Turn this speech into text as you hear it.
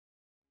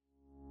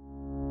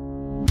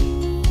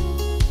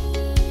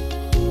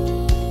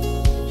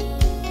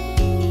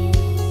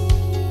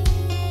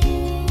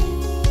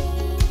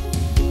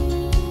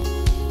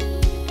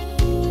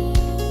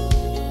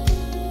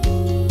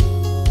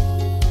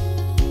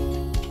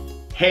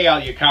Hey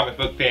all you comic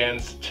book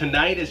fans,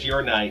 tonight is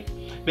your night.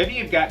 Maybe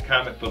you've got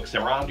comic books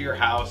around your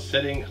house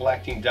sitting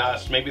collecting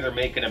dust, maybe they're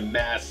making a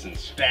mess and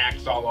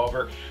stacks all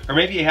over, or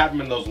maybe you have them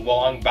in those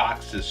long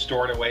boxes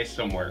stored away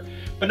somewhere.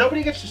 But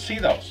nobody gets to see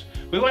those.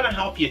 We want to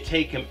help you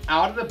take them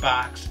out of the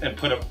box and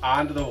put them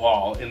onto the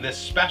wall in this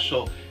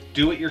special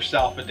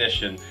do-it-yourself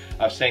edition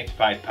of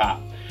Sanctified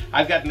Pop.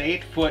 I've got an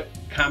 8-foot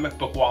comic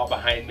book wall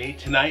behind me.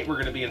 Tonight we're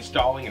going to be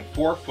installing a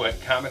 4-foot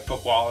comic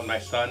book wall in my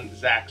son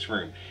Zach's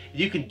room.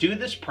 You can do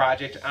this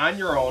project on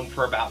your own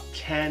for about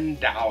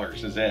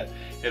 $10 is it.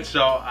 And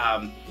so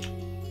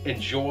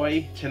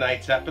enjoy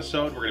tonight's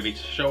episode. We're going to be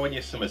showing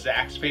you some of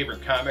Zach's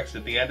favorite comics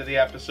at the end of the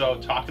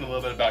episode, talking a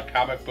little bit about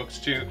comic books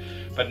too,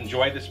 but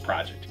enjoy this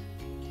project.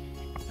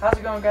 How's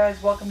it going,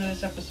 guys? Welcome to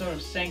this episode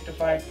of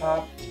Sanctified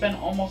Pop. It's been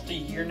almost a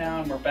year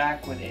now and we're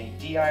back with a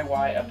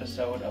DIY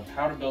episode of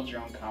how to build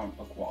your own comic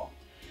book wall.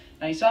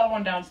 Now you saw the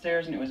one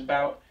downstairs and it was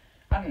about,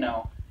 I don't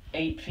know,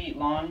 8 feet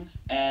long,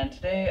 and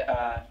today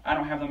I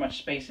don't have that much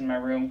space in my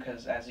room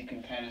because, as you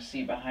can kind of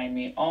see behind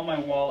me, all my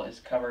wall is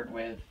covered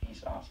with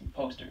these awesome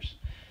posters.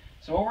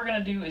 So what we're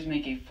going to do is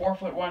make a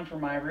 4-foot one for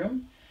my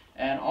room,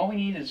 and all we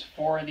need is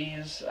 4 of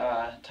these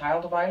tile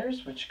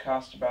dividers, which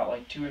cost about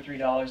like $2 or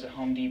 $3 at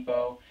Home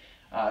Depot,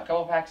 a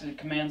couple packs of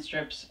command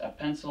strips, a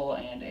pencil,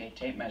 and a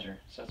tape measure.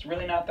 So it's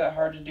really not that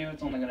hard to do.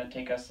 It's only going to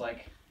take us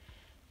like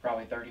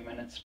probably 30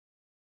 minutes.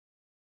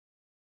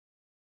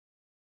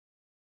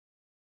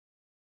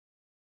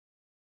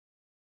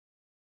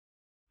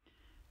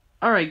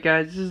 Alright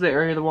guys, this is the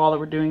area of the wall that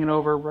we're doing it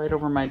over, right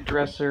over my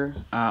dresser.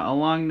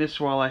 Along this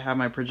wall I have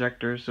my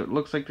projector, so it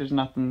looks like there's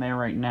nothing there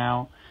right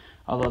now,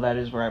 although that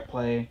is where I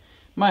play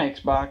my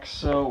Xbox.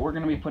 So we're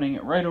going to be putting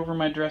it right over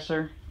my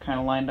dresser, kind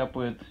of lined up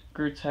with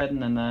Groot's head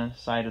and then the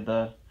side of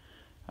the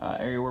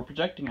area we're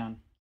projecting on.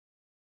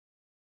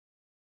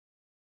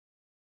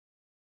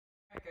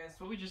 Alright guys,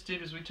 so what we just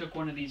did is we took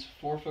one of these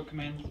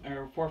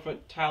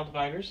 4-foot tile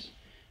dividers,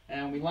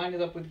 and we lined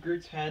it up with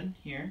Groot's head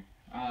here.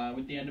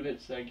 With the end of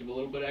it, so I give a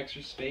little bit of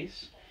extra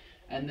space,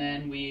 and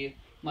then we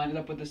lined it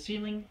up with the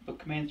ceiling, put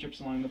command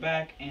strips along the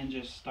back, and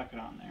just stuck it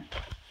on there.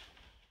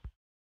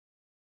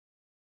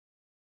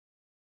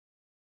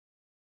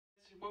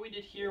 So what we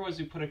did here was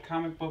we put a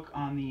comic book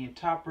on the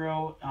top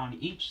row on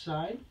each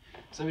side,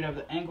 so we'd have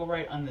the angle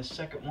right on the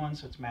second one,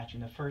 so it's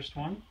matching the first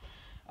one,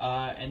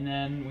 and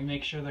then we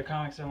make sure the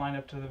comics are lined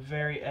up to the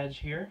very edge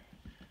here,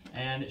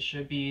 and it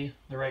should be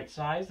the right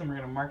size. Then we're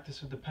going to mark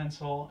this with the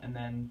pencil and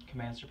then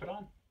command strip it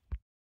on.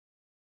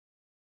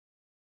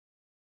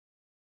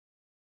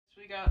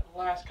 We got the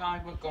last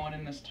comic book going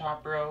in this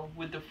top row.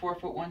 With the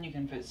 4-foot one you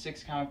can fit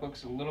 6 comic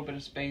books, a little bit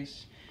of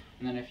space,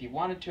 and then if you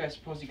wanted to, I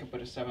suppose you could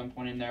put a 7th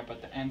one in there,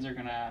 but the ends are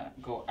gonna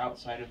go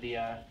outside of the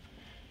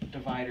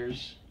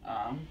dividers.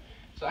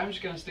 So I'm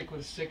just gonna stick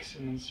with 6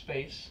 and then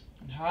space.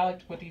 And how I like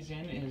to put these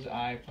in is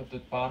I put the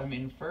bottom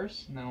in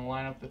first, and then I'll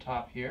line up the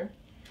top here.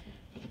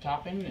 Put the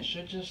top in, and it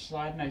should just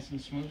slide nice and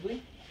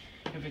smoothly.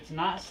 If it's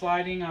not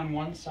sliding on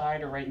one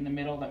side or right in the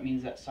middle, that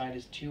means that side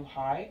is too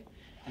high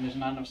and there's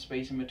not enough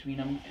space in between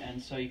them, and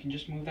so you can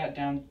just move that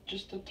down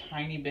just a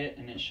tiny bit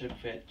and it should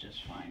fit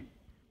just fine.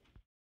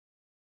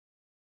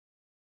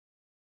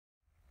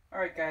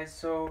 Alright guys,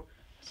 so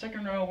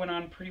second row went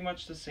on pretty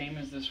much the same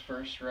as this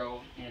first row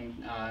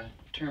in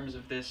terms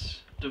of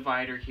this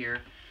divider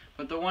here,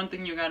 but the one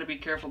thing you got to be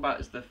careful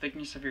about is the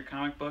thickness of your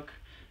comic book,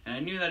 and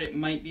I knew that it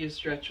might be a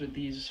stretch with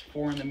these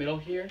 4 in the middle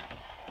here,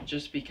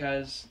 just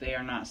because they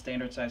are not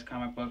standard size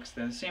comic books.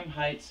 They're the same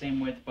height, same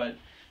width, but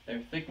their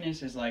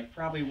thickness is like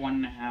probably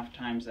 1.5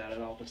 times that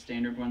of all the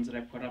standard ones that I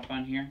put up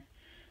on here.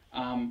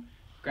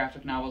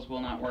 Graphic novels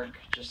will not work,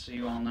 just so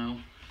you all know.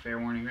 Fair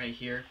warning right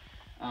here.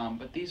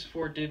 But these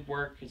 4 did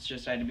work. It's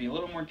just I had to be a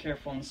little more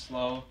careful and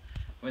slow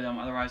with them,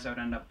 otherwise I would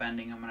end up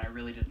bending them, and I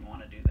really didn't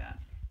want to do that.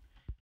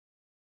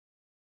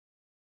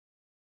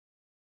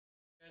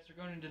 Guys,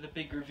 we're going into the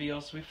big reveal.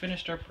 So we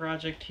finished our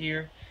project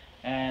here,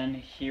 and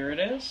here it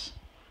is.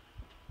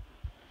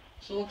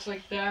 So it looks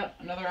like that.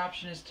 Another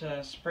option is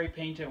to spray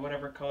paint it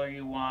whatever color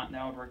you want.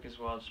 That would work as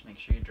well. Just make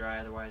sure you dry,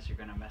 otherwise you're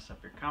going to mess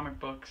up your comic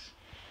books.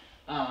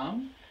 So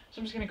I'm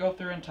just going to go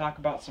through and talk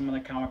about some of the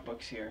comic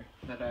books here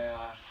that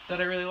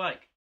I really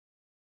like.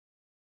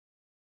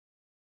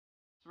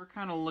 So we're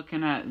kind of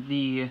looking at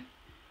the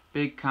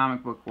big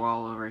comic book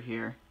wall over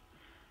here.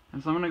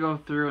 And so I'm going to go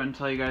through and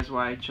tell you guys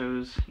why I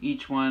chose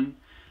each one.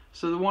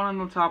 So the one on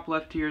the top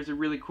left here is a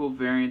really cool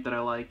variant that I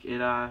like.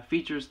 It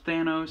features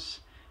Thanos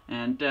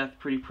and Death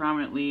pretty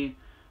prominently,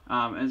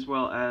 as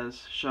well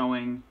as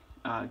showing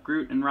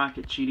Groot and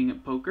Rocket cheating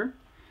at poker.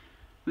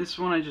 This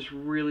one I just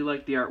really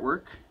like the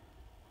artwork.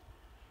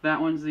 That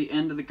one's the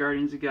end of the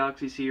Guardians of the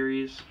Galaxy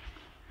series.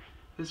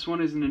 This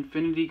one is an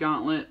Infinity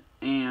Gauntlet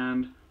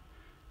and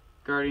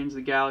Guardians of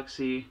the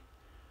Galaxy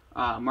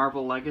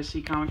Marvel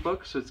Legacy comic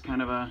book, so it's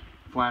kind of a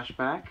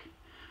flashback.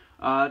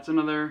 It's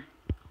another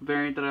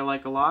variant that I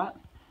like a lot.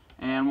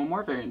 And one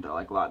more variant that I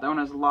like a lot. That one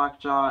has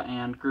Lockjaw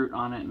and Groot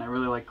on it, and I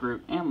really like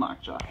Groot and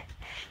Lockjaw.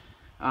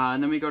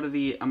 And then we go to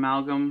the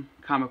Amalgam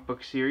comic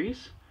book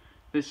series.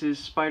 This is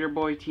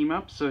Spider-Boy Team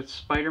Up, so it's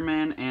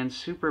Spider-Man and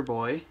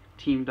Superboy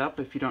teamed up.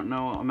 If you don't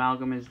know,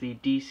 Amalgam is the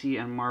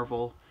DC and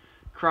Marvel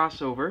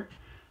crossover.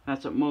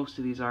 That's what most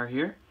of these are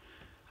here.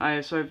 So I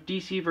have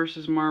DC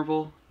versus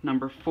Marvel,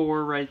 number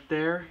 4 right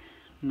there,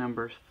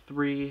 number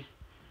 3,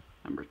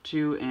 number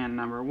 2, and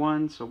number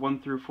 1. So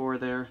 1 through 4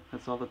 there.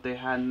 That's all that they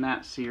had in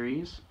that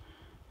series.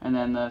 And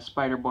then the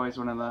Spider-Boy is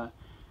one of the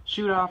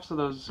shoot-offs of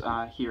those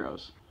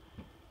heroes.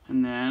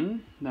 And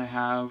then I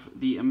have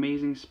the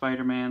Amazing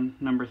Spider-Man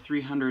number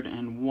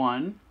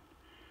 301,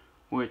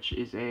 which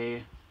is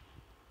a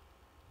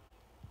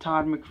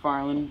Todd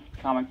McFarlane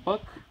comic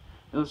book,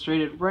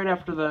 illustrated right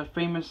after the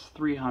famous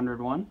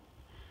 300 one.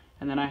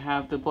 And then I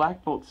have the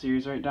Black Bolt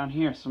series right down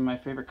here, some of my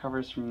favorite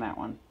covers from that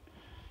one.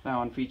 That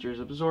one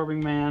features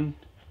Absorbing Man,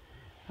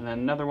 and then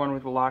another one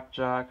with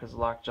Lockjaw, because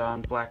Lockjaw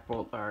and Black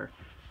Bolt are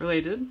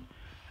related.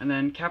 And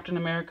then Captain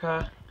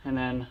America, and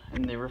then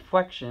in the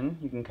reflection,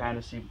 you can kind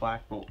of see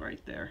Black Bolt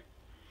right there.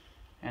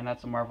 And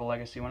that's a Marvel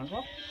Legacy one as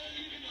well.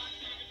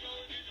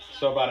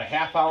 So about a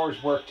half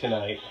hour's work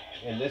tonight,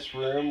 and this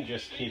room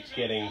just keeps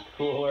getting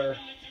cooler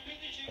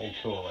and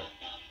cooler.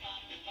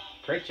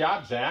 Great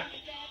job, Zach.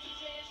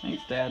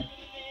 Thanks, Dad.